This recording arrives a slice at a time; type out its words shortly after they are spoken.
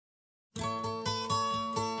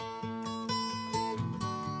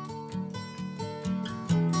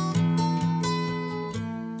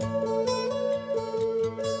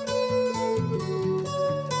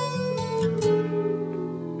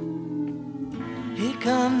Here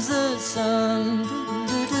comes the sun.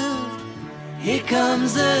 Do-do-do-do. Here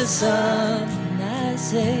comes the sun. I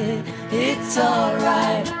say it's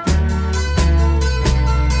alright.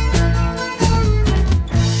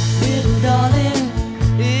 Little darling,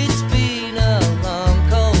 it's been a long,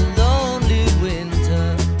 cold, lonely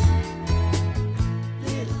winter.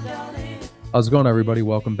 Little darling. How's it going, everybody?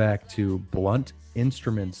 Welcome back to Blunt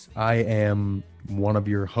Instruments. I am one of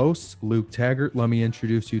your hosts, Luke Taggart. Let me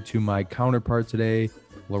introduce you to my counterpart today,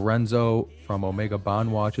 Lorenzo from Omega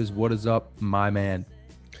Bond Watches. What is up, my man?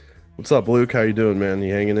 What's up, Luke? How you doing, man?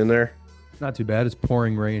 You hanging in there? Not too bad. It's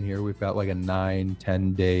pouring rain here. We've got like a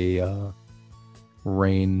 9-10 day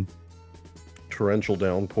rain. Torrential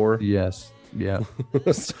downpour? Yes. Yeah.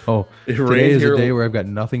 So It today rained is here. a day where I've got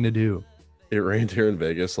nothing to do. It rained here in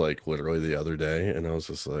Vegas like literally the other day, and I was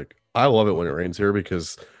just like, I love it when it rains here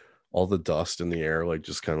because all the dust in the air like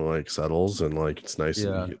just kind of like settles and like it's nice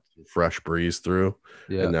and you get some fresh breeze through.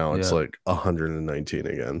 Yeah. And now it's like 119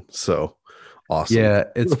 again. So awesome. Yeah,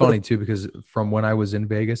 it's funny too because from when I was in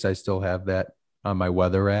Vegas, I still have that on my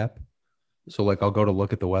weather app. So like I'll go to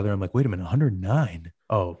look at the weather. I'm like, wait a minute, 109.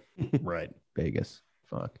 Oh, right. Vegas.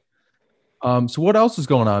 Fuck. So what else is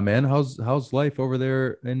going on, man? How's life over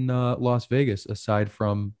there in Las Vegas aside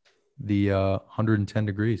from the 110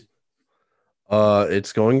 degrees?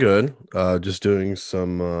 It's going good. Just doing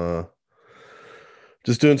some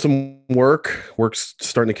work. Work's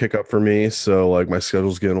starting to kick up for me, so like my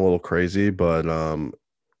schedule's getting a little crazy, but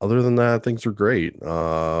other than that, things are great.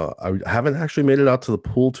 I haven't actually made it out to the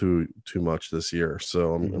pool too much this year,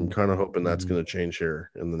 so I'm kind of hoping that's going to change here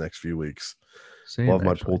in the next few weeks. Same, Love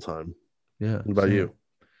my actually. pool time. Yeah. What about you?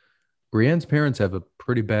 Brienne's parents have a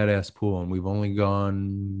pretty badass pool, and we've only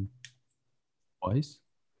gone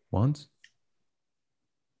once.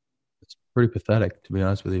 It's pretty pathetic, to be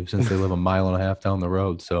honest with you, since they live a mile and a half down the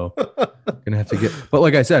road. So gonna have to get, but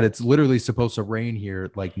like I said, it's literally supposed to rain here,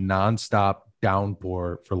 like nonstop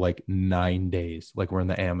downpour for like 9 days, like we're in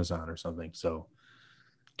the Amazon or something. So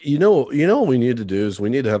You know what we need to do is we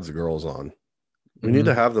need to have the girls on. We need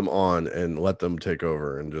to have them on and let them take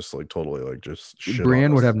over and just like totally like just shit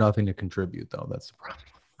Brienne on would us. have nothing to contribute, though. That's the problem.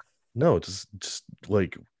 No, just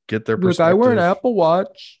like get their Look, perspective. I wear an Apple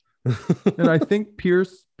Watch, and I think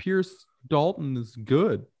Pierce Dalton is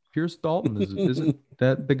good. Pierce Dalton isn't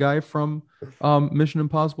that the guy from Mission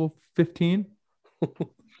Impossible 15?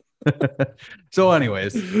 So,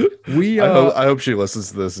 anyways, I hope she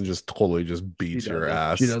listens to this and just totally just beats your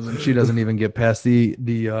ass. She doesn't even get past the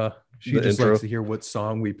she The just intro. likes to hear what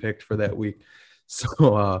song we picked for that week.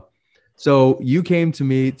 So you came to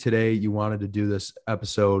me today. You wanted to do this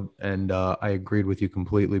episode, and I agreed with you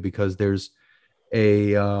completely because there's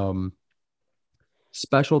a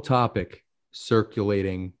special topic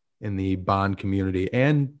circulating in the Bond community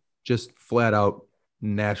and just flat out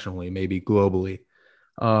nationally, maybe globally.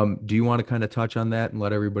 Do you want to kind of touch on that and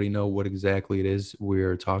let everybody know what exactly it is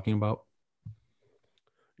we're talking about?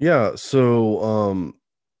 Yeah, so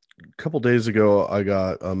a couple days ago I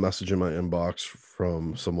got a message in my inbox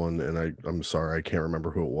from someone, and I'm sorry, I can't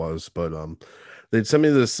remember who it was, but they'd sent me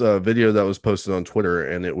this video that was posted on Twitter,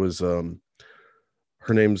 and it was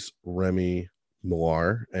her name's Remy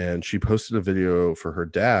Millar, and she posted a video for her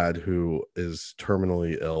dad who is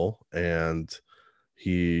terminally ill and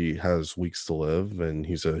he has weeks to live, and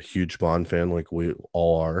he's a huge Bond fan like we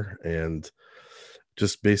all are, and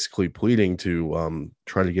just basically pleading to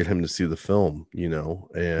try to get him to see the film,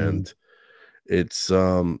 and it's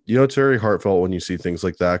it's very heartfelt when you see things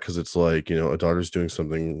like that, because it's like, a daughter's doing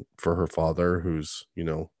something for her father who's,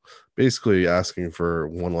 basically asking for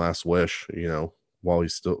one last wish, while he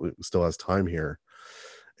still has time here.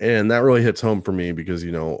 And that really hits home for me because,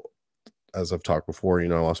 as I've talked before, I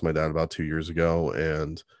lost my dad about 2 years ago,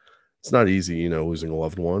 and it's not easy, losing a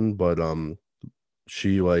loved one, but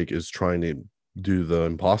she like is trying to do the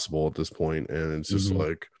impossible at this point, and it's just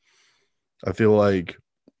like, I feel like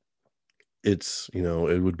it's,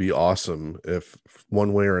 it would be awesome if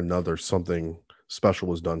one way or another something special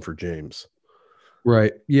was done for James.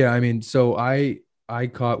 Right. Yeah. I mean, so I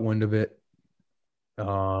caught wind of it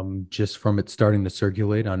just from it starting to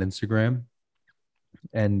circulate on Instagram.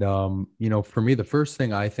 And for me, the first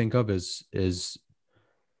thing I think of is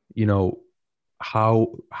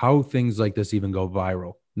how things like this even go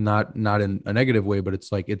viral. Not in a negative way, but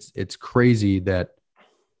it's like it's crazy that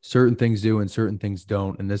certain things do and certain things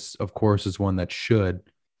don't. And this, of course, is one that should.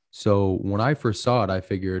 So when I first saw it, I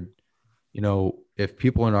figured, if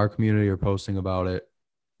people in our community are posting about it,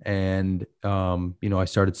 and I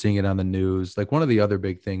started seeing it on the news. Like one of the other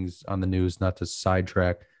big things on the news, not to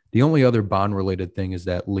sidetrack, the only other Bond related thing is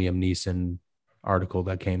that Liam Neeson article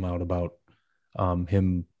that came out about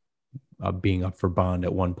him being up for bond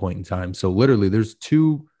at one point in time. So literally, there's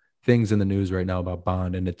two things in the news right now about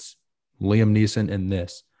Bond, and it's Liam Neeson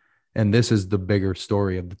and this is the bigger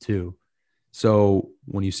story of the two. So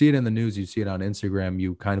when you see it in the news, you see it on Instagram,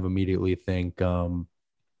 you kind of immediately think,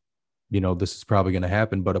 this is probably going to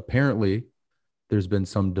happen. But apparently, there's been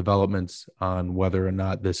some developments on whether or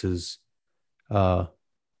not this is uh,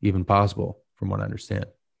 even possible, from what I understand.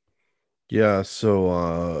 Yeah,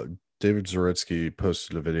 so David Zaritsky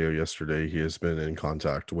posted a video yesterday. He has been in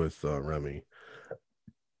contact with Remy.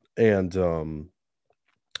 And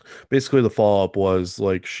basically the follow-up was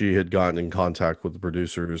like she had gotten in contact with the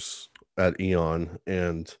producers at Eon,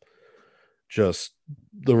 and just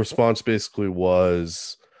the response basically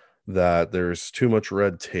was that there's too much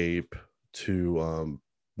red tape to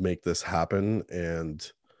make this happen.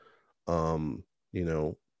 And um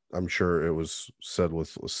I'm sure it was said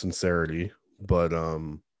with sincerity, but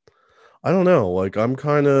I don't know, like I'm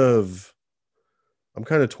kind of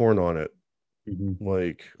torn on it.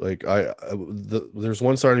 Mm-hmm. There's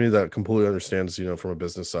one side of me that completely understands, from a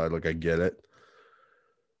business side, like I get it.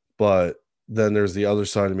 But then there's the other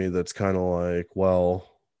side of me that's kind of like,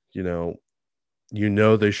 well, you know,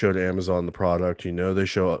 they showed Amazon the product, they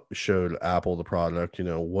showed Apple the product,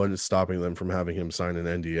 what is stopping them from having him sign an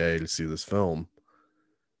NDA to see this film?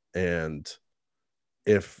 And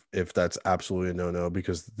if that's absolutely a no-no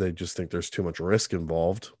because they just think there's too much risk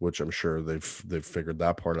involved, which I'm sure they've figured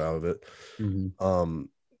that part out of it. Mm-hmm.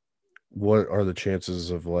 What are the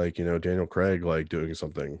chances of, like, Daniel Craig like doing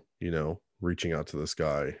something, reaching out to this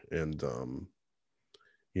guy and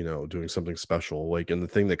doing something special? Like, and the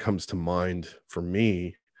thing that comes to mind for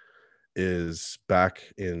me is back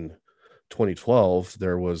in 2012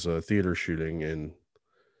 there was a theater shooting in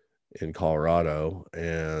Colorado,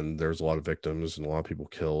 and there's a lot of victims and a lot of people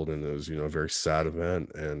killed, and it was, a very sad event.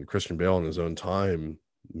 And Christian Bale in his own time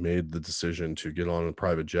made the decision to get on a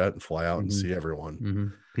private jet and fly out and Mm-hmm. see everyone. Mm-hmm.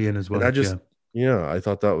 He and his And I wife, just, yeah. yeah, I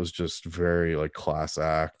thought that was just very like class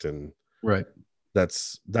act. And Right.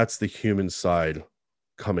 that's the human side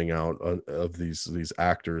coming out of these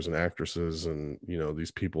actors and actresses and,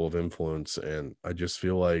 these people of influence. And I just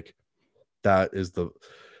feel like that is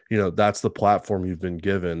that's the platform you've been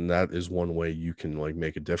given. That is one way you can like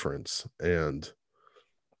make a difference. And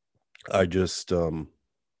I just you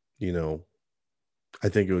know I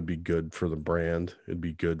think it would be good for the brand. It'd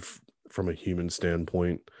be good from a human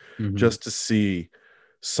standpoint, Mm-hmm. just to see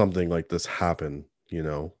something like this happen.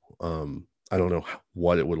 I don't know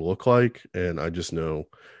what it would look like, and I just know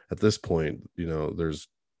at this point, there's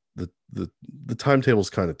the timetable's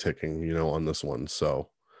kind of ticking, on this one. So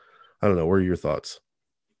I don't know. What are your thoughts?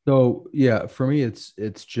 So yeah, for me, it's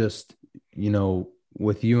just,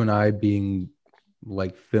 with you and I being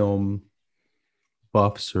like film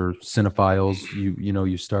buffs or cinephiles,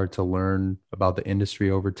 you start to learn about the industry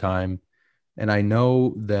over time. And I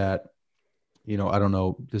know that, I don't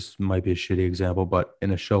know, this might be a shitty example, but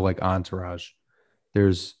in a show like Entourage,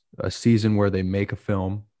 there's a season where they make a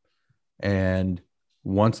film, and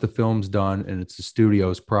once the film's done and it's the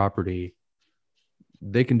studio's property,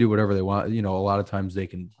 they can do whatever they want. A lot of times they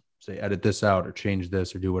can say edit this out or change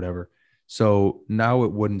this or do whatever. So now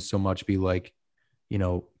it wouldn't so much be like,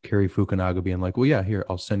 Kerry Fukunaga being like, well, yeah, here,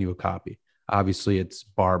 I'll send you a copy. Obviously, it's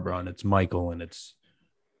Barbara and it's Michael and it's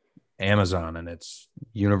Amazon and it's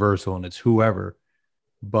Universal and it's whoever.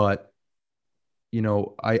 But,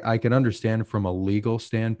 I can understand from a legal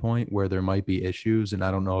standpoint where there might be issues. And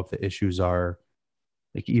I don't know if the issues are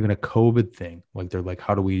like even a COVID thing. Like they're like,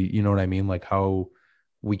 how do we, you know what I mean? Like how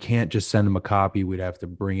we can't just send them a copy. We'd have to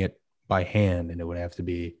bring it by hand, and it would have to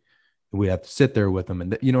be, we have to sit there with them.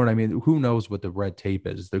 And you know what I mean? Who knows what the red tape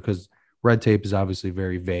is? Because red tape is obviously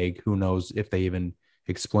very vague. Who knows if they even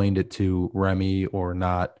explained it to Remy or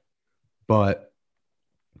not? But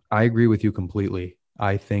I agree with you completely.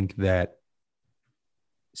 I think that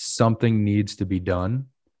something needs to be done,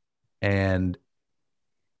 and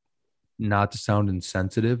not to sound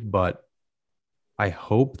insensitive, but I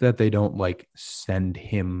hope that they don't like send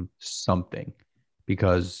him something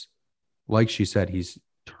because, like she said, he's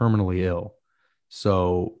terminally ill.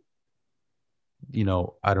 So,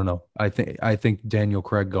 I don't know. I think Daniel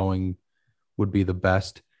Craig going would be the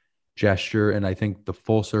best gesture. And I think the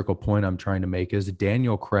full circle point I'm trying to make is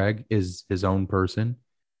Daniel Craig is his own person.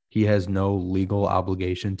 He has no legal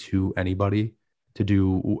obligation to anybody to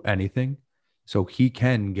do anything. So he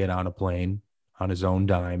can get on a plane on his own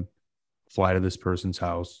dime, fly to this person's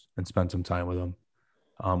house and spend some time with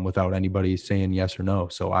them, without anybody saying yes or no.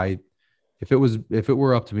 So if it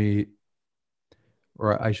were up to me,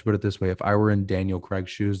 or I should put it this way, if I were in Daniel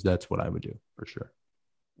Craig's shoes, that's what I would do for sure.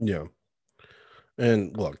 Yeah.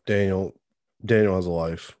 And look, Daniel has a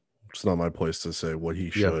life. It's not my place to say what he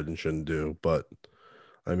Yeah. should and shouldn't do, but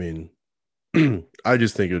I mean, I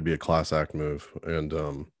just think it would be a class act move, and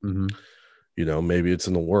Mm-hmm. maybe it's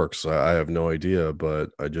in the works. I have no idea,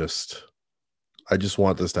 but I just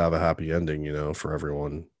want this to have a happy ending, for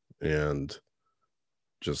everyone, and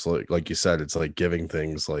just like you said, it's like giving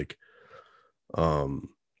things like um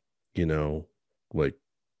you know like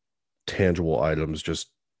tangible items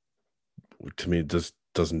just to me just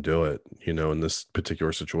doesn't do it, in this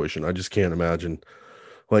particular situation. I just can't imagine,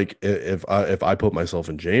 like, if I put myself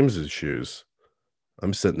in James's shoes.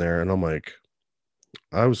 I'm sitting there and I'm like,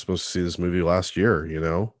 I was supposed to see this movie last year,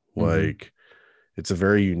 Mm-hmm. like it's a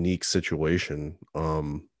very unique situation.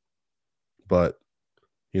 But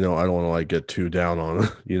I don't want to like get too down on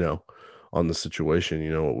on the situation.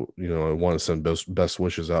 I want to send best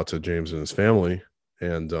wishes out to James and his family,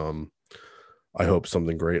 and I hope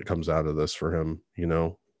something great comes out of this for him.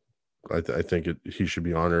 I think he should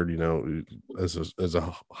be honored. As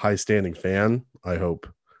a high standing fan, I hope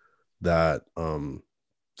that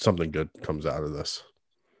something good comes out of this.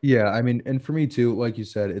 Yeah, I mean, and for me too, like you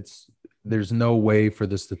said, there's no way for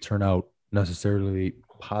this to turn out necessarily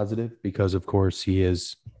positive because of course he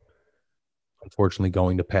is unfortunately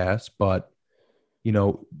going to pass. But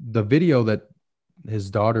the video that his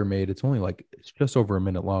daughter made, it's just over a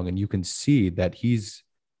minute long, and you can see that he's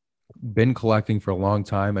been collecting for a long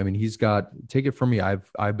time. I mean, he's got, take it from me,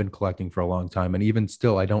 I've been collecting for a long time, and even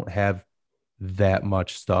still, I don't have that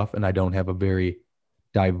much stuff, and I don't have a very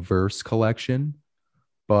diverse collection.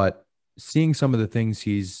 But seeing some of the things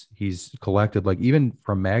he's collected, like even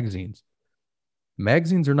from magazines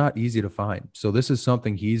are not easy to find. So this is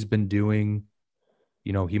something he's been doing.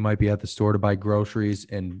 He might be at the store to buy groceries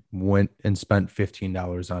and went and spent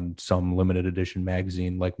 $15 on some limited edition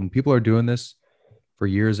magazine. Like when people are doing this for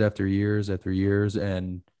years after years after years,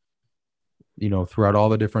 and throughout all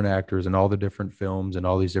the different actors and all the different films and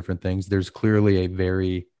all these different things, there's clearly a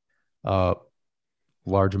very uh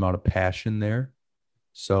large amount of passion there.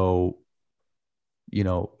 So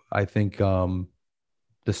I think the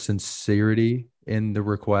sincerity in the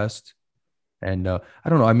request, and I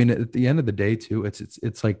don't know, I mean, at the end of the day too,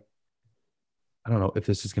 it's like, I don't know if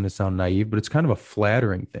this is going to sound naive, but it's kind of a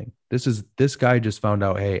flattering thing. This guy just found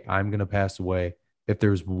out, hey, I'm going to pass away. If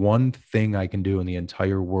there's one thing I can do in the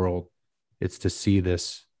entire world, it's to see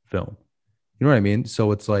this film. You know what I mean?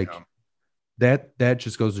 So it's like Yeah. that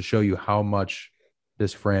just goes to show you how much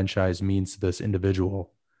this franchise means to this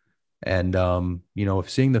individual. And if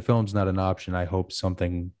seeing the film's not an option, I hope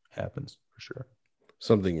something happens for sure.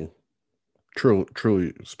 Something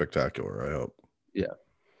truly spectacular, I hope. Yeah.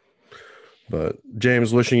 But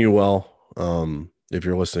James, wishing you well. If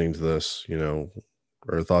you're listening to this,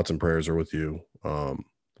 our thoughts and prayers are with you.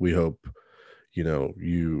 We hope,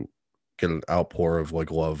 you get an outpour of like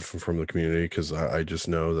love from the community, because I just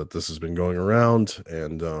know that this has been going around.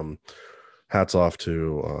 And hats off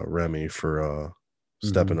to Remy for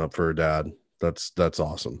stepping Mhm. up for her dad. That's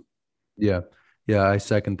awesome. Yeah. Yeah. I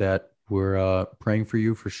second that. We're praying for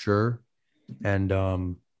you for sure. And,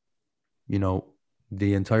 you know,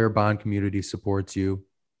 the entire Bond community supports you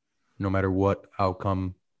no matter what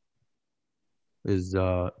outcome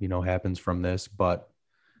happens from this. But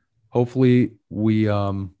hopefully we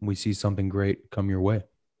see something great come your way.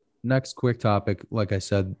 Next quick topic, like I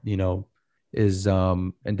said, is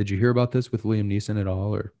and did you hear about this with Liam Neeson at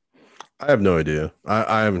all, or? I have no idea.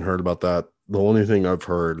 I haven't heard about that. The only thing I've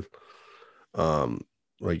heard, um,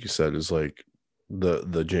 like you said, is like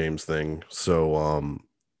the James thing. So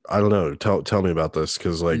I don't know. Tell me about this,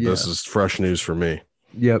 because like this Yeah. is fresh news for me.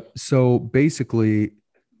 Yep. So basically,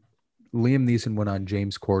 Liam Neeson went on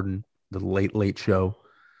James Corden, the Late Late Show,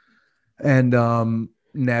 and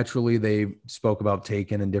naturally they spoke about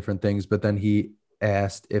Taken and different things. But then he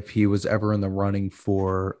asked if he was ever in the running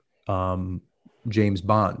for James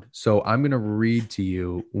Bond. So I'm gonna read to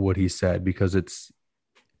you what he said because it's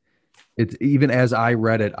even as I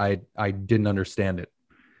read it, I didn't understand it,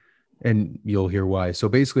 and you'll hear why. So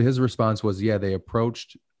basically, his response was, "Yeah, they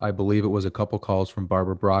approached. I believe it was a couple calls from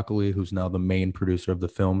Barbara Broccoli, who's now the main producer of the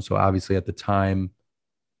film. So obviously, at the time,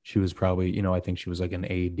 she was probably, I think she was like an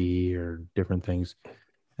AD or different things."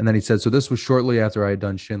 And then he said, "So this was shortly after I had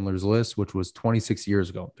done Schindler's List, which was 26 years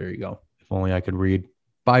ago. There you go. If only I could read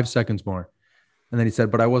 5 seconds more." And then he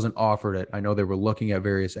said, "But I wasn't offered it. I know they were looking at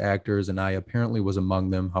various actors, and I apparently was among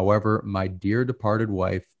them. However, my dear departed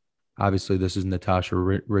wife, obviously this is Natasha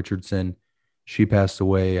Richardson, she passed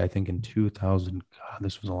away, I think in 2000. God,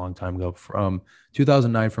 this was a long time ago, from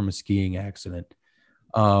 2009 from a skiing accident.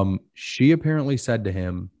 She apparently said to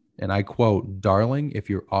him, and I quote, 'Darling, if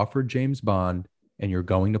you're offered James Bond and you're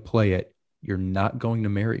going to play it, you're not going to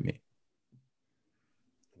marry me.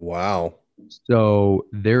 Wow. So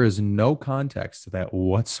there is no context to that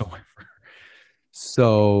whatsoever.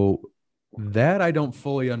 So that I don't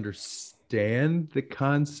fully understand the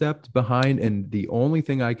concept behind. And the only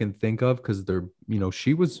thing I can think of, because they're,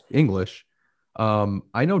 she was English.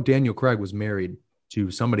 I know Daniel Craig was married to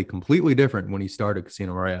somebody completely different when he started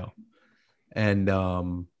Casino Royale. And I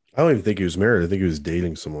don't even think he was married. I think he was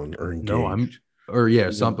dating someone or no, engaged.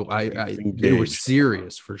 something. Engaged. They were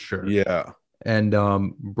serious for sure. Yeah. And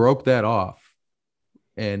broke that off.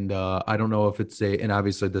 And I don't know if it's and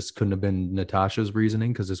obviously this couldn't have been Natasha's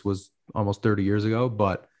reasoning because this was almost 30 years ago,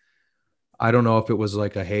 but I don't know if it was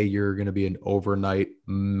like hey, you're going to be an overnight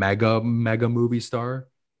mega movie star.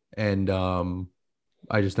 And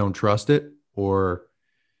I just don't trust it, or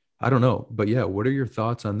I don't know. But yeah, what are your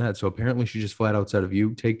thoughts on that? So apparently she just flat out said, if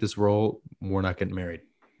you take this role, we're not getting married.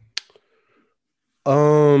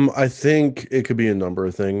 I think it could be a number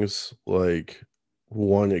of things. Like,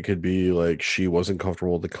 one, it could be like she wasn't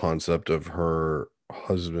comfortable with the concept of her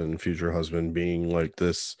future husband, being like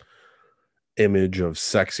this image of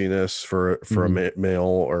sexiness for a male,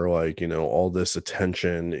 or like, all this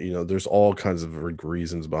attention. There's all kinds of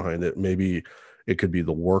reasons behind it. Maybe it could be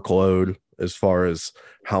the workload, as far as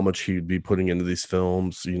how much he'd be putting into these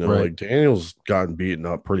films. Right. Like Daniel's gotten beaten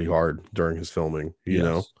up pretty hard during his filming.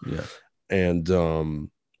 Yes. And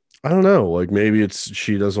I don't know, like maybe it's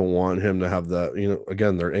she doesn't want him to have that,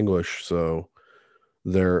 again, they're English, so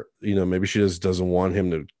they're, maybe she just doesn't want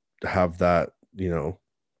him to have that,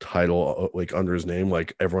 title like under his name,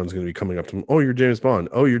 like everyone's going to be coming up to him, oh, you're James Bond,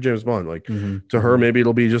 oh, you're James Bond, like to her maybe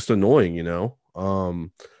it'll be just annoying.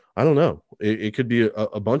 I don't know, it could be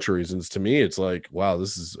a bunch of reasons. To me, it's like, wow,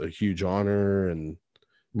 this is a huge honor, and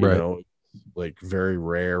like very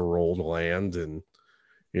rare role to land, and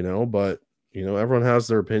but everyone has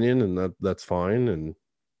their opinion, and that's fine, and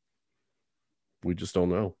we just don't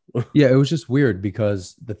know. Yeah, it was just weird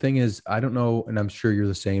because the thing is, I don't know, and I'm sure you're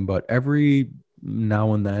the same, but every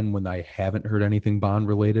now and then when I haven't heard anything Bond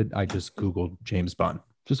related, I just Googled James Bond.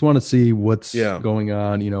 Just want to see what's going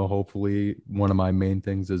on. Hopefully one of my main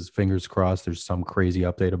things is, fingers crossed, there's some crazy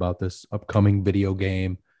update about this upcoming video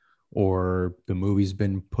game, or the movie's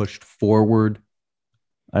been pushed forward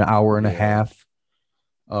an hour and a half.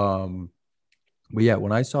 But yeah,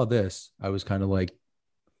 when I saw this, I was kind of like,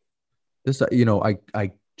 this,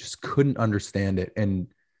 I just couldn't understand it. And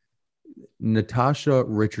Natasha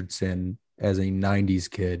Richardson, as a 90s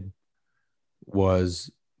kid,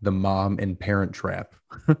 was the mom in Parent Trap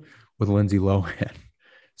with Lindsay Lohan.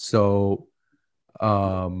 So,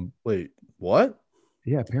 wait, what?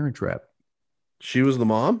 Yeah, Parent Trap. She was the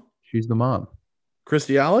mom? She's the mom.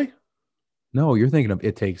 Christy Alley? No, you're thinking of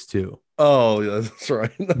It Takes Two. Oh, yeah, that's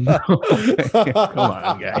right. No, come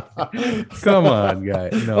on, guy. Come on, guy.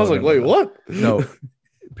 No, I was like, wait, what? No,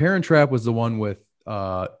 Parent Trap was the one with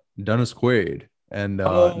Dennis Quaid and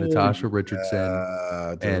Natasha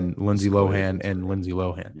Richardson and Lindsay Lohan and Lindsay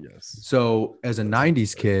Lohan. Yes. So as a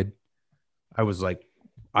 90s kid, I was like,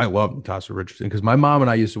 I love Natasha Richardson because my mom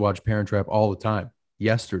and I used to watch Parent Trap all the time.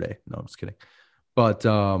 Yesterday. No, I'm just kidding. But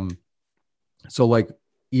so like,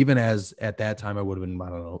 even as at that time, I would have been, I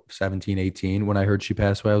don't know, 17, 18. When I heard she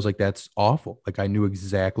passed away, I was like, that's awful. Like I knew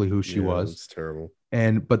exactly who she was. It's terrible.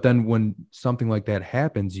 But then when something like that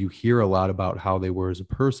happens, you hear a lot about how they were as a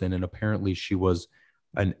person. And apparently she was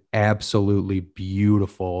an absolutely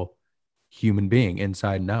beautiful human being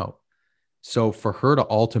inside and out. So for her to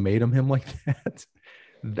ultimatum him like that,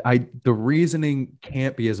 the reasoning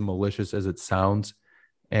can't be as malicious as it sounds.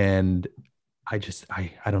 And I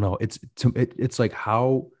don't know. It's like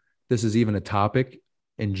how this is even a topic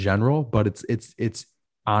in general, but it's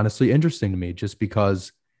honestly interesting to me just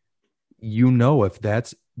because, if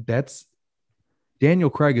that's Daniel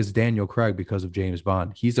Craig is Daniel Craig because of James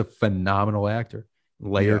Bond. He's a phenomenal actor.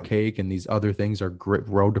 Layer Cake and these other things are great.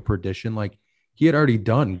 Road to Perdition. Like he had already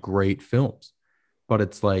done great films, but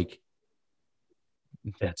it's like,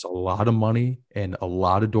 that's a lot of money and a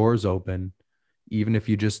lot of doors open. Even if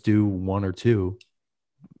you just do one or two,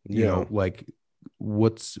 like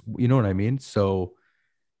what's, you know what I mean? So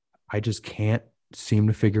I just can't seem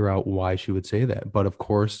to figure out why she would say that. But of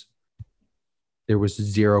course, there was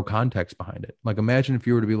zero context behind it. Like, imagine if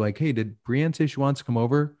you were to be like, hey, did Brienne say she wants to come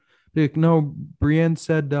over? Be like, no, Brienne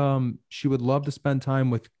said she would love to spend time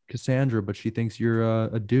with Cassandra, but she thinks you're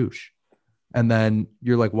a douche. And then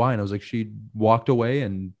you're like, why? And I was like, she walked away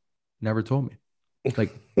and never told me.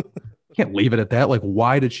 Like, can't leave it at that. Like,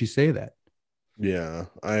 why did she say that? Yeah,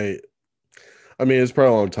 I mean, it's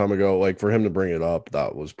probably a long time ago. Like, for him to bring it up,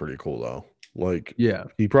 that was pretty cool, though. Like, yeah,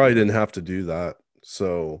 he probably didn't have to do that.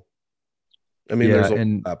 So, I mean, Yeah, there's a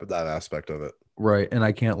and that aspect of it. right, and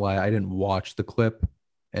I can't lie, I didn't watch the clip,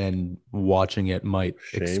 and watching it might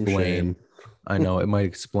Shame, explain. shame. I know it might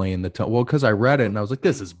explain the tone. Well, because I read it and I was like,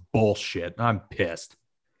 this is bullshit. I'm pissed.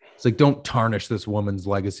 It's like, don't tarnish this woman's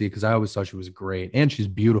legacy because I always thought she was great and she's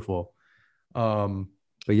beautiful.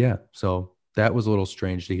 But yeah, so that was a little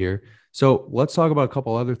strange to hear. So let's talk about a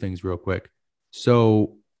couple other things real quick.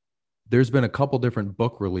 So there's been a couple different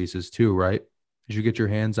book releases too, right? Did you get your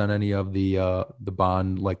hands on any of the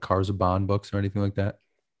Bond, like Cars of Bond books or anything like that?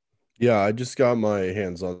 Yeah, I just got my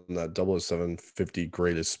hands on that 00750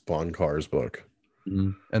 Greatest Bond Cars book.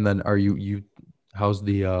 Mhm. And then are you how's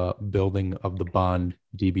the building of the Bond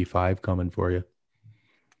DB5 coming for you?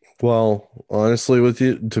 Well, honestly, with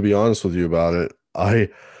you, to be honest with you about it,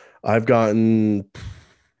 I've gotten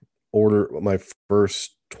order my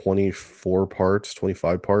first 24 parts,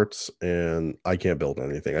 25 parts, and I can't build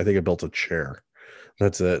anything. I think I built a chair.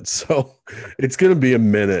 That's it. So it's going to be a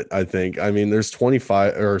minute, I think. I mean, there's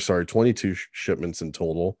 25 or sorry, 22 shipments in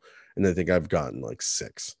total, and I think I've gotten like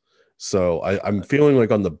 6. So I'm feeling like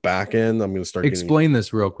on the back end, I'm going to start getting. Explain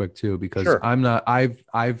this real quick too, because Sure. I'm not.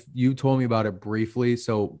 You told me about it briefly.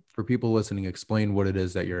 So for people listening, explain what it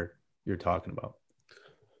is that you're talking about.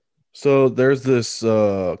 So there's this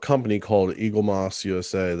company called Eagle Moss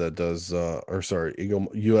USA that does or sorry, Eagle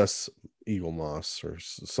US Eagle Moss or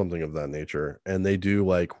something of that nature. And they do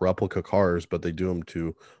like replica cars, but they do them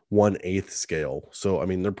to 1/8 scale. So I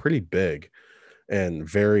mean they're pretty big and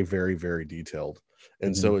very, very, very detailed.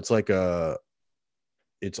 And Mhm. so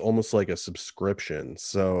it's almost like a subscription.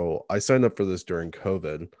 So I signed up for this during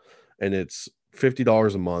COVID and it's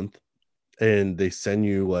 $50 a month and they send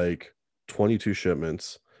you like 22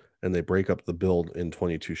 shipments and they break up the build in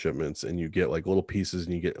 22 shipments and you get like little pieces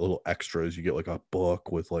and you get little extras. You get like a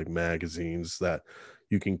book with like magazines that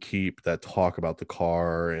you can keep that talk about the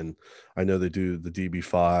car. And I know they do the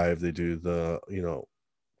DB5, they do the,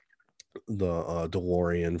 the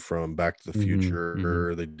DeLorean from Back to the Mhm. Mhm.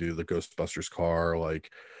 Future. They do the Ghostbusters car.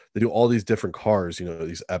 Like they do all these different cars,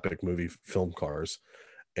 these epic movie film cars.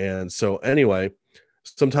 And so anyway,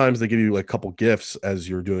 sometimes they give you like a couple gifts as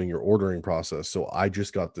you're doing your ordering process. So I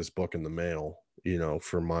just got this book in the mail,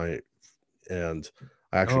 for and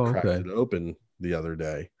I actually Oh, cracked okay. it open the other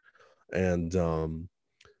day. And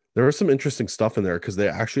there was some interesting stuff in there because they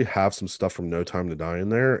actually have some stuff from No Time to Die in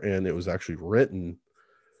there. And it was actually written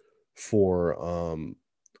for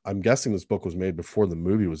I'm guessing this book was made before the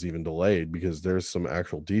movie was even delayed because there's some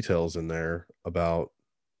actual details in there about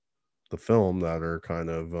the film that are kind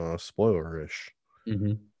of spoilerish.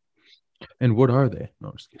 Mhm. And what are they? No,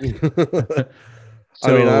 I'm just kidding.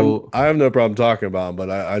 I mean, So, I have no problem talking about them, but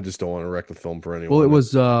I just don't want to wreck the film for well, it anyone.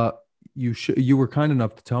 was you were kind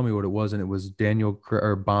enough to tell me what it was, and it was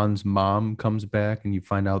or Bond's mom comes back, and you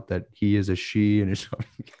find out that he is a she, and it's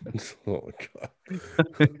Oh my god,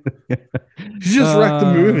 you just wrecked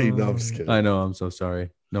the movie. No, I'm just I kidding. know. I'm so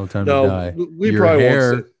sorry. No time to No, die. Your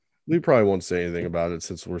hair. we probably won't say anything about it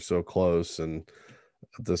since we're so close. And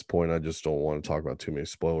at this point, I just don't want to talk about too many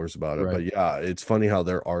spoilers about it. Right. But yeah, it's funny how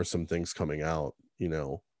there are some things coming out,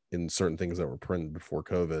 in certain things that were printed before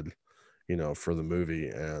COVID, for the movie,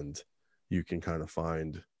 and you can kind of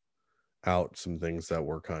find out some things that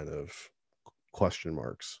were kind of question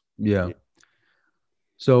marks. Yeah.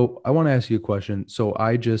 So I want to ask you a question. So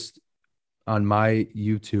I just on my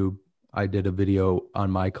YouTube, I did a video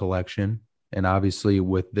on my collection. And obviously,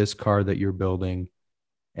 with this car that you're building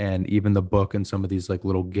and even the book and some of these like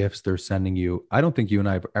little gifts they're sending you, I don't think you and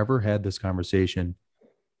I have ever had this conversation.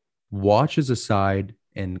 Watches aside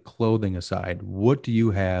and clothing aside, what do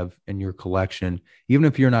you have in your collection? Even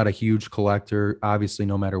if you're not a huge collector, obviously,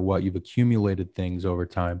 no matter what, you've accumulated things over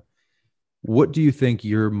time. What do you think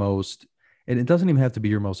your most, and it doesn't even have to be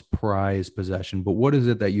your most prized possession, but what is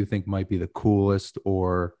it that you think might be the coolest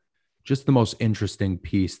or just the most interesting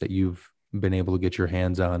piece that you've been able to get your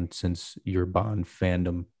hands on since your Bond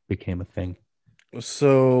fandom became a thing?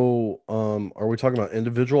 So, are we talking about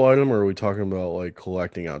individual item or are we talking about like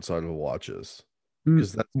collecting outside of watches?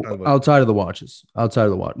 Because that's kind of a Outside of the watches, outside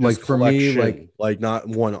of the watch. Like just for me, like, collection, like not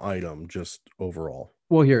one item, just overall.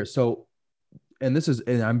 well, here, so, and this is,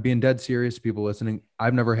 and I'm being dead serious, people listening.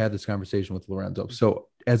 I've never had this conversation with Lorenzo. So,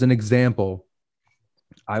 as an example,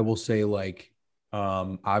 I will say, like,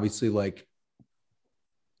 obviously, like,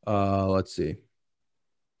 let's see.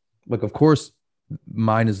 Like, of course,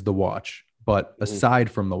 mine is the watch, but Mhm.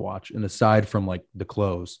 aside from the watch and aside from like the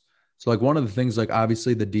clothes. So, like, one of the things, like,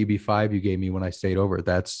 obviously, the DB5 you gave me when I stayed over,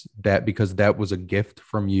 that's that because that was a gift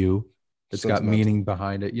from you. It's got Sentimental. meaning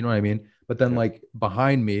behind it. You know what I mean? But then, Yeah. like,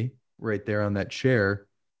 behind me, right there on that chair,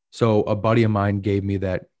 So a buddy of mine gave me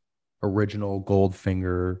that original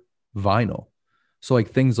Goldfinger vinyl. So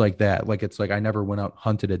like things like that. Like it's like I never went out,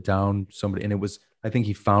 hunted it down, somebody, and it was, I think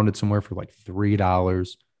he found it somewhere for like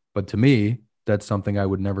 $3. But to me, that's something I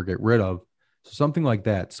would never get rid of. So something like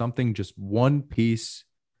that, something, just one piece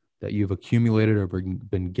that you've accumulated or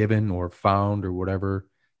been given or found or whatever,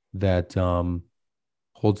 that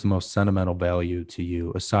holds the most sentimental value to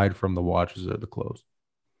you aside from the watches or the clothes.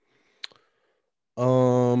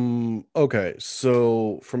 Okay,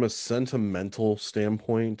 so from a sentimental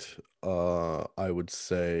standpoint, I would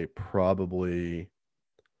say probably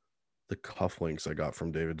the cufflinks I got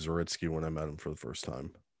from David Zaritsky when I met him for the first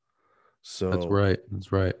time. That's So right.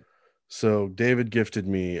 That's right. so David gifted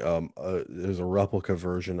me there's a replica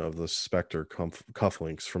version of the Spectre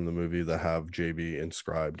cufflinks from the movie that have JB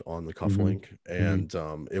inscribed on the Hmm. cufflink, Hmm. and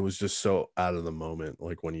it was just so out of the moment,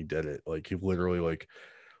 like when he did it. Like he literally, like,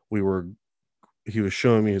 we were he was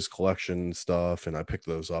showing me his collection and stuff, and I picked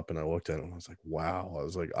those up and I looked at them and I was like, wow. I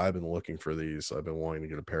was like, I've been looking for these. I've been wanting to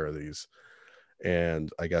get a pair of these.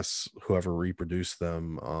 And I guess whoever reproduced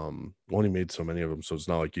them, only made so many of them, so it's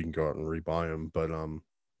not like you can go out and rebuy them. But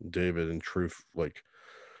David, in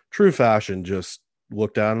true fashion, just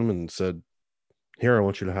looked at them and said, here, I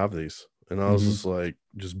want you to have these. And I was Hmm. just like,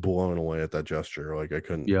 just blown away at that gesture. Like I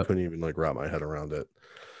couldn't Yep. couldn't even like wrap my head around it.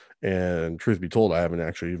 And truth be told, I haven't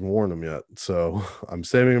actually even worn them yet, so I'm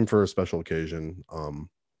saving them for a special occasion.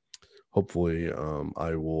 Hopefully,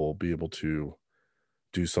 I will be able to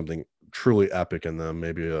do something truly epic in them.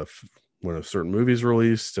 Maybe when a certain movie's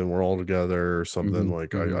released and we're all together or something. Hmm.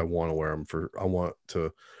 Like Hmm. I want to wear them for. I want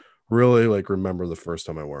to really like remember the first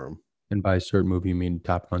time I wear them. And by a certain movie, you mean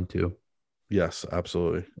Top Gun 2. Yes,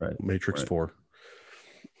 absolutely. Right. Matrix Right. 4.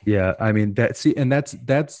 Yeah. I mean, and that's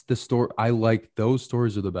the story. I like those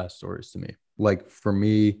stories are the best stories to me. Like for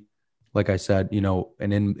me, like I said,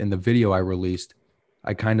 and in the video I released,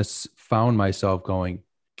 I kind of found myself going,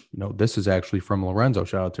 this is actually from Lorenzo.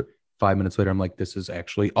 Shout out to 5 minutes later. I'm like, this is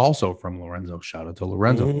actually also from Lorenzo. Shout out to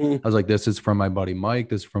Lorenzo. Mhm. I was like, this is from my buddy Mike.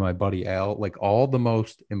 This is from my buddy Al. Like all the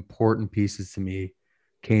most important pieces to me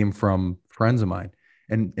came from friends of mine.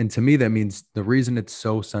 And to me, that means the reason it's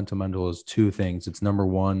so sentimental is two things. It's number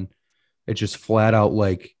one, it's just flat out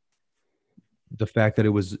like the fact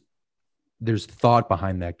that there's thought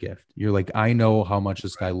behind that gift. You're like, I know how much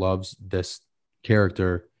this guy loves this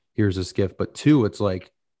character. Here's this gift. But two, it's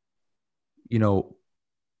like, you know,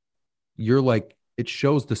 you're like, it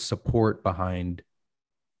shows the support behind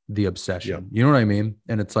the Yep. obsession. You know what I mean?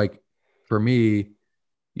 And it's like, for me,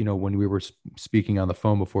 when we were speaking on the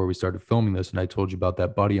phone before we started filming this, and I told you about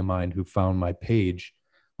that buddy of mine who found my page,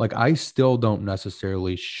 like, I still don't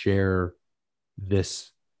necessarily share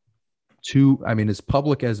this I mean, as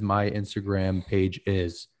public as my Instagram page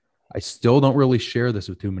is, I still don't really share this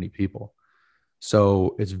with too many people.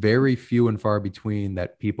 So it's very few and far between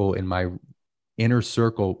that people in my inner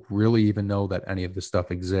circle really even know that any of this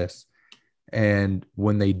stuff exists. And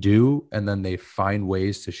when they do, and then they find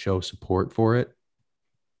ways to show support for it,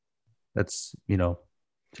 that's,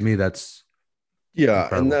 to me, that's Yeah,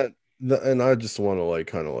 and incredible. and I just want to like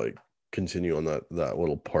kind of like continue on that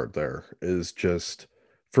little part there is just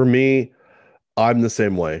for me, I'm the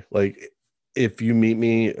same way. Like if you meet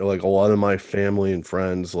me, like a lot of my family and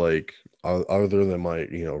friends, like other than my,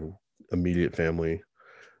 immediate family,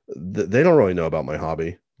 they don't really know about my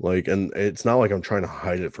hobby. Like, and it's not like I'm trying to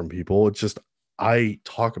hide it from people. It's just I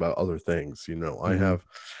talk about other things. I Mm-hmm. have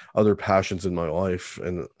other passions in my life,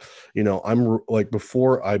 and like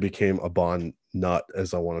before I became a Bond nut,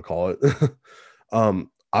 as I want to call it.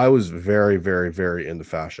 I was very, very, very into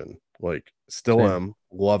fashion. Like, still Same. am.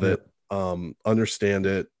 Love Yep. it. Understand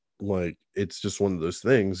it. Like, it's just one of those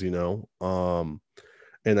things.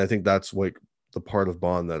 And I think that's like the part of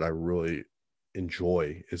Bond that I really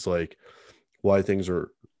enjoy is like why things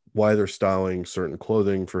are why they're styling certain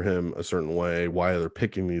clothing for him a certain way, why they're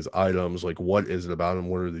picking these items, like what is it about him,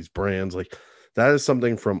 what are these brands, like that is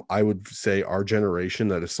something from, I would say, our generation,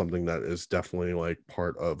 that is something that is definitely like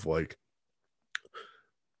part of like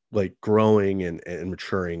growing and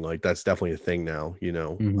maturing. Like that's definitely a thing now,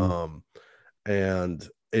 Mm-hmm. and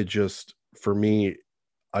it just, for me,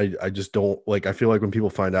 I just don't like, I feel like when people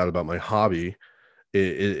find out about my hobby,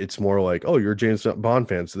 it's more like, oh, you're a James Bond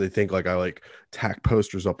fan, so they think like I like tack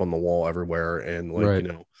posters up on the wall everywhere, and like, Right.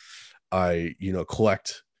 I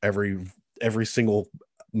collect every single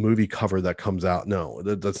movie cover that comes out. No,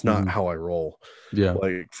 that's not Mm-hmm. how I roll. Yeah.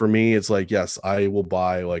 Like for me, it's like, yes, I will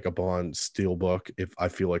buy like a Bond steel book if I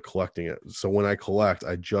feel like collecting it. So when I collect,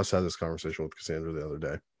 I just had this conversation with Cassandra the other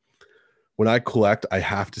day. when I collect, I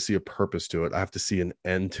have to see a purpose to it. I have to see an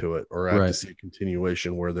end to it, or I have to Right. see a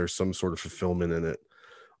continuation where there's some sort of fulfillment in it.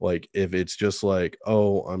 Like if it's just like,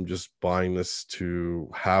 oh, I'm just buying this to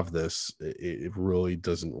have this, it really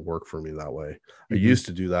doesn't work for me that way. I Mm-hmm. used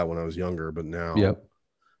to do that when I was younger, but now Yep.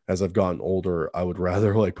 as I've gotten older, I would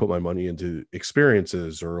rather like put my money into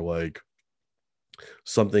experiences or like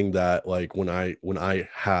something that like when I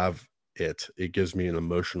have it, it gives me an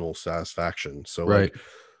emotional satisfaction. So Right. like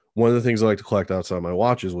one of the things I like to collect outside my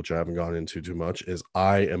watches, which I haven't gone into too much, is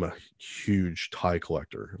I am a huge tie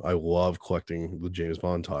collector. I love collecting the James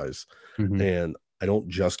Bond ties, Mm-hmm. and I don't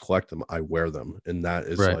just collect them, I wear them. And that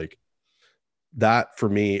is Right. like, that for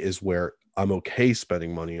me is where I'm okay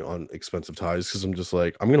spending money on expensive ties, because I'm just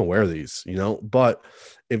like, I'm gonna wear these, but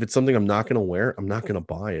if it's something I'm not gonna wear, I'm not gonna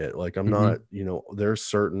buy it. Like I'm Mm-hmm. not, there's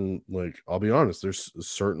certain, like, I'll be honest, there's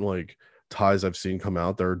certain like ties I've seen come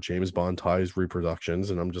out, there are James Bond ties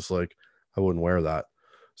reproductions, and I'm just like, I wouldn't wear that,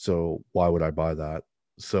 so why would I buy that?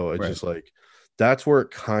 So it's Right. just like, that's where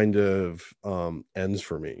it kind of ends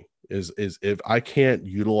for me, is if I can't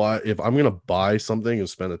utilize, if I'm gonna buy something and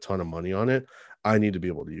spend a ton of money on it, I need to be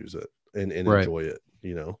able to use it and Right. enjoy it,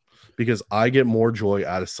 because I get more joy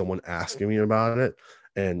out of someone asking me about it.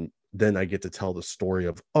 And then I get to tell the story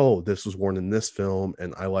of, oh, this was worn in this film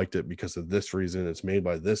and I liked it because of this reason. It's made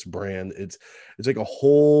by this brand. It's like a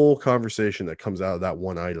whole conversation that comes out of that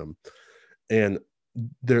one item. And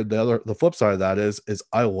the flip side of that is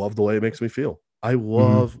I love the way it makes me feel. I Mm-hmm.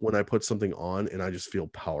 love when I put something on and I just feel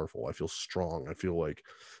powerful. I feel strong. I feel like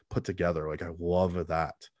put together. Like I love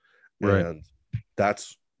that. Right. And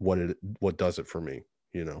that's what does it for me.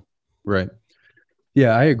 Right.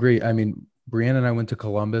 Yeah, I agree. I mean, Brianna and I went to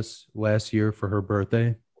Columbus last year for her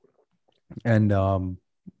birthday, and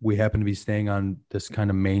we happened to be staying on this kind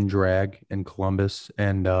of main drag in Columbus,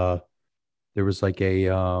 and there was like a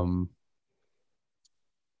I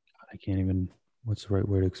can't even, what's the right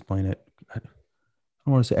way to explain it? I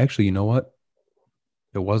don't want to say, actually, you know what?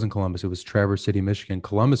 It wasn't Columbus. It was Traverse City, Michigan.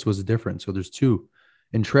 Columbus was different. So there's two.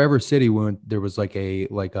 In Traverse City, when there was like a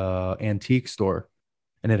antique store,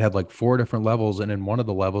 and it had like four different levels, and in one of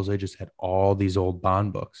the levels they just had all these old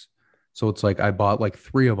bond books. So it's like I bought like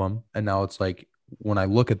three of them, and now it's like when I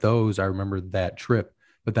look at those, I remember that trip.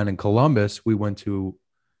 But then in Columbus, we went to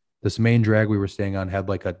this main drag we were staying on, had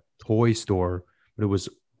like a toy store, but it was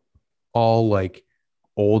all like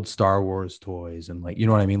old Star Wars toys and, like, you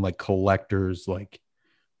know what I mean, like collectors, like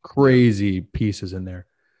Yeah. crazy pieces in there.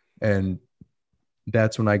 And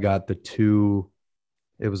that's when I got the two.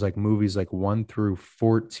 It was like movies like 1 through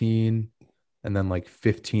 14, and then like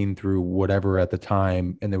 15 through whatever at the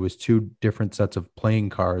time. And there was two different sets of playing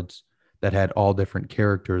cards that had all different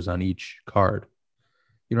characters on each card.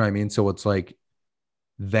 You know what I mean? So it's like,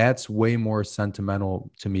 that's way more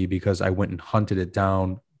sentimental to me because I went and hunted it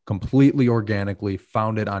down completely organically,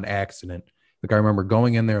 found it on accident. Like I remember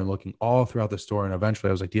going in there and looking all throughout the store, and eventually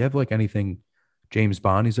I was like, "Do you have like anything James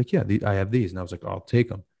Bond?" He's like, "Yeah, I have these," and I was like, "Oh, I'll take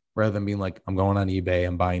them." Rather than being like, "I'm going on eBay,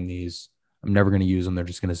 I'm buying these, I'm never going to use them, they're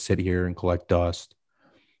just going to sit here and collect dust."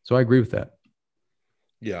 So I agree with that.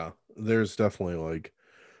 Yeah. There's definitely like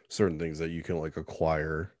certain things that you can like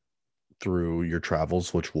acquire through your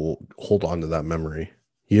travels, which will hold on to that memory,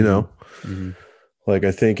 you Mm-hmm. know? Mm-hmm. Like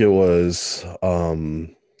I think it was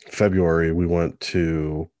February, we went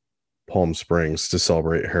to Palm Springs to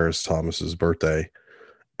celebrate Harris Thomas's birthday.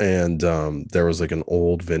 And there was like an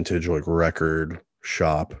old vintage like record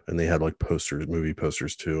shop, and they had like posters, movie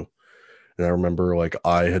posters too. And I remember like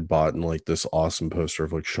I had bought like this awesome poster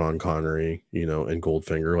of like Sean Connery, and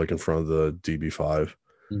Goldfinger, like in front of the DB5.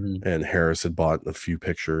 Mm-hmm. And Harris had bought a few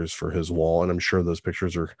pictures for his wall, and I'm sure those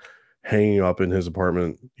pictures are hanging up in his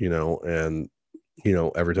apartment, and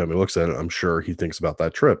every time he looks at it, I'm sure he thinks about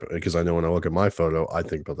that trip, because I know when I look at my photo, I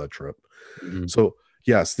think about that trip. Mm-hmm. So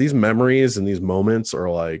yes, these memories and these moments are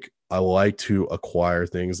like, I like to acquire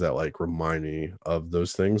things that like remind me of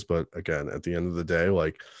those things. But again, at the end of the day,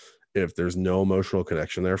 like if there's no emotional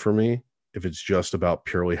connection there for me, if it's just about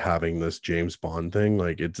purely having this James Bond thing,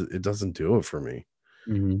 like it doesn't do it for me,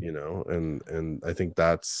 Mm-hmm. and I think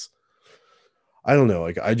that's, I don't know,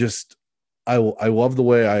 like I love the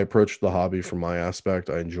way I approach the hobby from my aspect.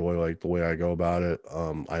 I enjoy like the way I go about it.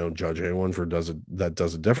 I don't judge anyone for does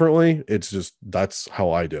it differently. It's just that's how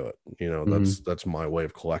I do it. Mm-hmm. That's my way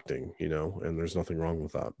of collecting, and there's nothing wrong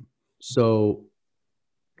with that. So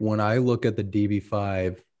when I look at the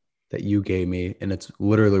DB5 that you gave me, and it's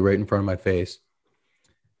literally right in front of my face,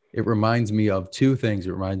 it reminds me of two things.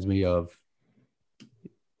 It reminds me of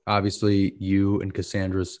obviously you and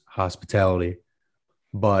Cassandra's hospitality,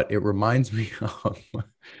 but it reminds me of, and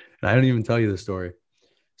I don't even tell you the story.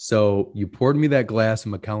 So you poured me that glass of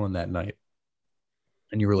Macallan that night.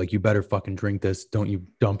 And you were like, you better fucking drink this. Don't you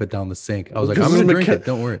dump it down the sink. I was like, I'm going to drink it.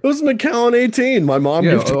 Don't worry. It was Macallan 18. My mom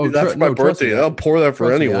gifted me that for my birthday. I'll pour that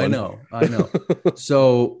for anyone. I know.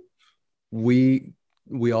 So we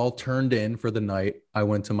all turned in for the night. I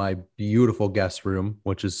went to my beautiful guest room,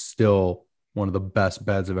 which is still one of the best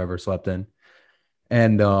beds I've ever slept in.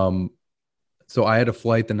 And so I had a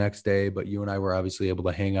flight the next day, but you and I were obviously able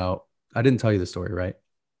to hang out. I didn't tell you the story, right?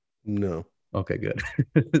 No. Okay, good.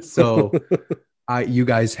 So you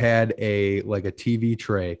guys had a TV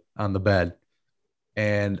tray on the bed,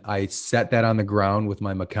 and I set that on the ground with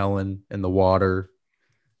my Macallan and the water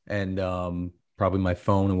and probably my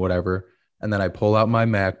phone and whatever. And then I pull out my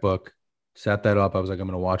MacBook, set that up. I was like, I'm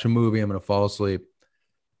going to watch a movie. I'm going to fall asleep.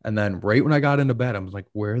 And then right when I got into bed, I was like,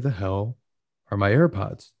 where the hell are my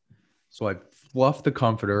AirPods? So I fluffed the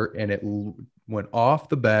comforter and it went off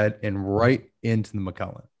the bed and right into the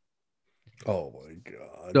Macallan. Oh my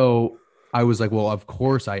God. So I was like, well, of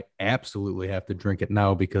course I absolutely have to drink it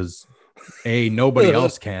now because A, nobody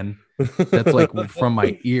else can. That's like from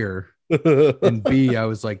my ear. And B, I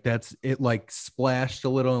was like, that's it, like splashed a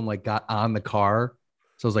little and like got on the car.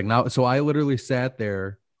 So I was like, now, so I literally sat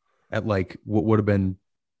there at like what would have been,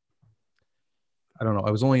 I don't know.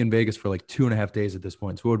 I was only in Vegas for like 2.5 days at this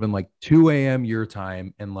point. So it would have been like 2 a.m. your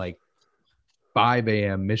time and like 5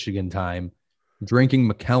 a.m. Michigan time, drinking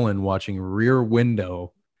Macallan, watching Rear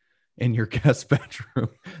Window in your guest bedroom,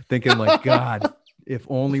 thinking like, God, if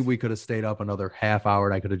only we could have stayed up another half hour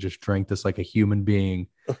and I could have just drank this like a human being.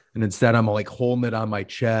 And instead I'm like holding it on my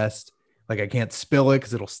chest. Like I can't spill it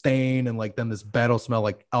because it'll stain. And like, then this bed will smell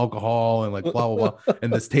like alcohol and like blah, blah, blah.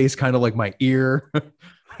 And this tastes kind of like my ear.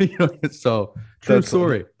 So true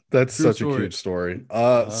story. That's such a cute story.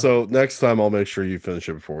 So next time I'll make sure you finish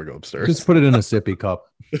it before we go upstairs. Just put it in a sippy cup,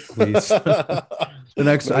 please.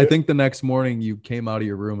 I think the next morning you came out of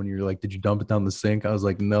your room and you're like, did you dump it down the sink? I was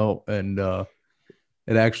like, no. And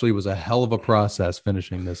it actually was a hell of a process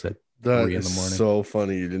finishing this at 3 in the morning. So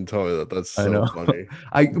funny. You didn't tell me that. That's so funny.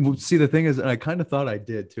 I see. The thing is, and I kind of thought I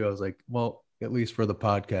did too. I was like, well, at least for the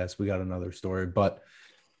podcast, we got another story. But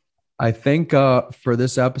I think for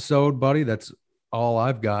this episode, buddy, that's all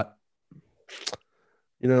I've got.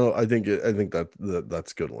 I think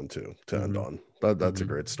that's a good one too to end on. That's a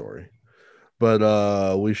great story.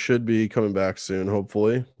 But we should be coming back soon.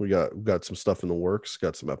 Hopefully, we got some stuff in the works.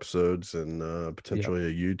 Got some episodes and potentially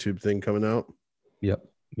a YouTube thing coming out. Yep.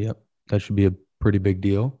 That should be a pretty big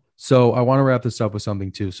deal. So I want to wrap this up with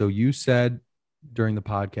something too. So you said during the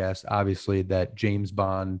podcast, obviously, that James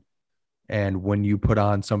Bond, and when you put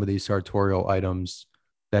on some of these sartorial items,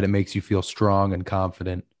 that it makes you feel strong and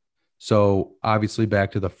confident. So obviously,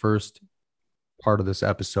 back to the first part of this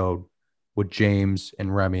episode with James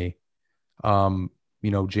and Remy.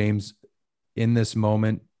 James, in this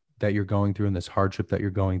moment that you're going through, in this hardship that you're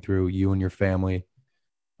going through, you and your family,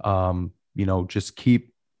 just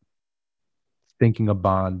keep thinking of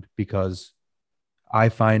Bond, because I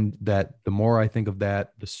find that the more I think of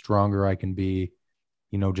that, the stronger I can be,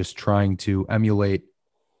 just trying to emulate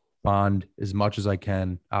Bond as much as I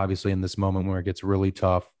can. Obviously, in this moment where it gets really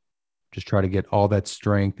tough, just try to get all that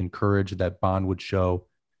strength and courage that Bond would show,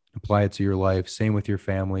 apply it to your life. Same with your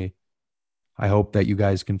family. I hope that you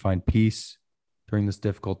guys can find peace during this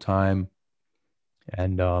difficult time.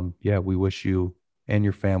 And we wish you and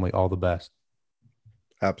your family all the best.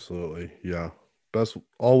 Absolutely. Yeah. Best,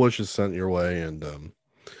 all wishes sent your way. And if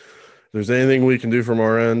there's anything we can do from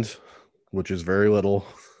our end, which is very little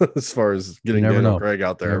as far as getting Daniel Craig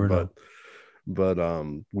out there,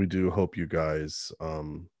 but we do hope you guys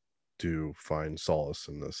do find solace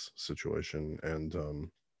in this situation and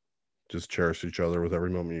just cherish each other with every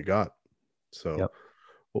moment you got. So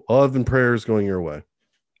love and prayers going your way.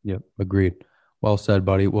 Yep. Agreed. Well said,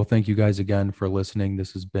 buddy. Well, thank you guys again for listening.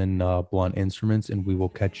 This has been Blunt Instruments, and we will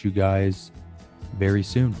catch you guys very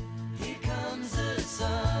soon.